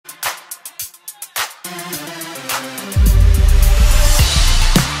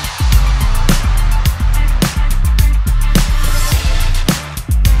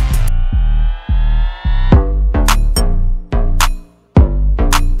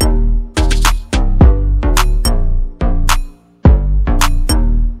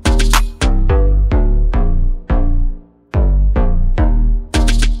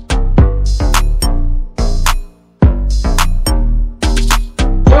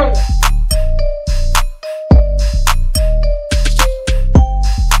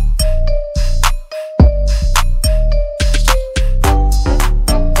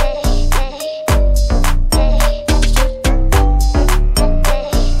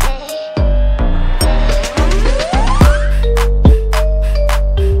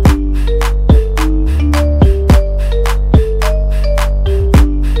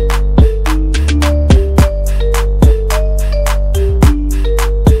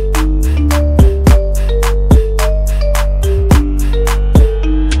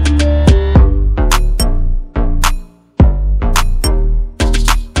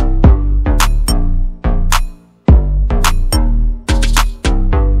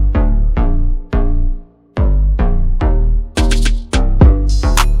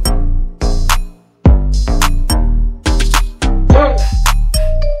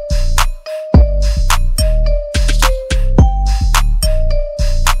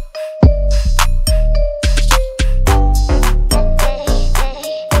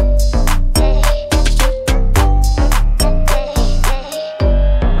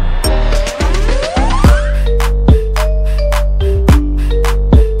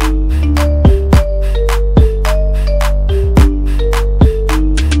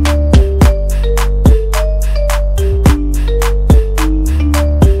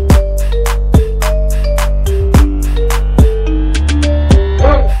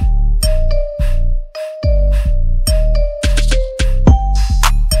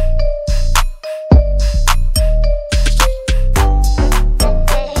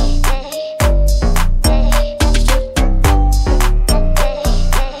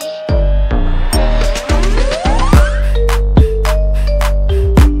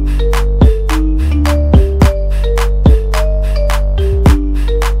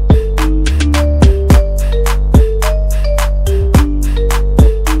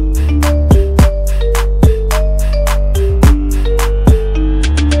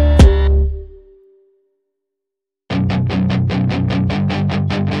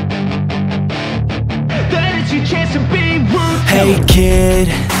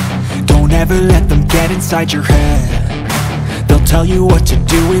Don't ever let them get inside your head. They'll tell you what to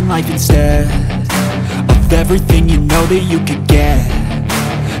do in life instead of everything you know that you could get.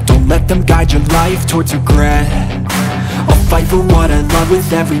 Don't let them guide your life towards regret. I'll fight for what I love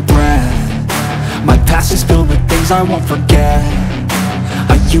with every breath. My past is filled with things I won't forget.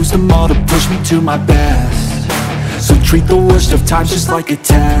 I use them all to push me to my best. So treat the worst of times just like a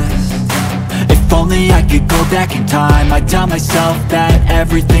test. If only I could go back in time, I'd tell myself that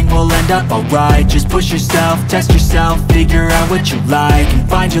everything will end up alright. Just push yourself, test yourself, figure out what you like, and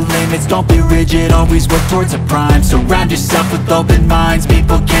find your limits, don't be rigid, always work towards a prime. Surround yourself with open minds,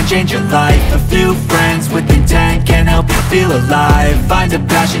 people can change your life. A few friends with intent can help you feel alive. Find a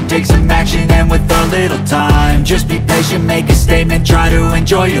passion, take some action, and with a little time, just be patient, make a statement, try to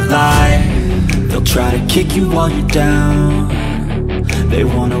enjoy your life. They'll try to kick you while you're down. They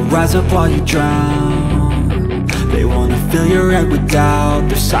wanna rise up while you drown. They wanna fill your head with doubt.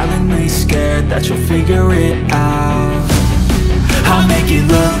 They're silently scared that you'll figure it out. I'll make it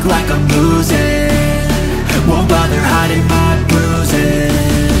look like I'm losing, won't bother hiding my bruises.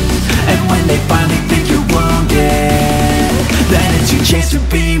 And when they finally think you're wounded, then it's your chance to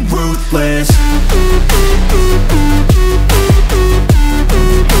be ruthless.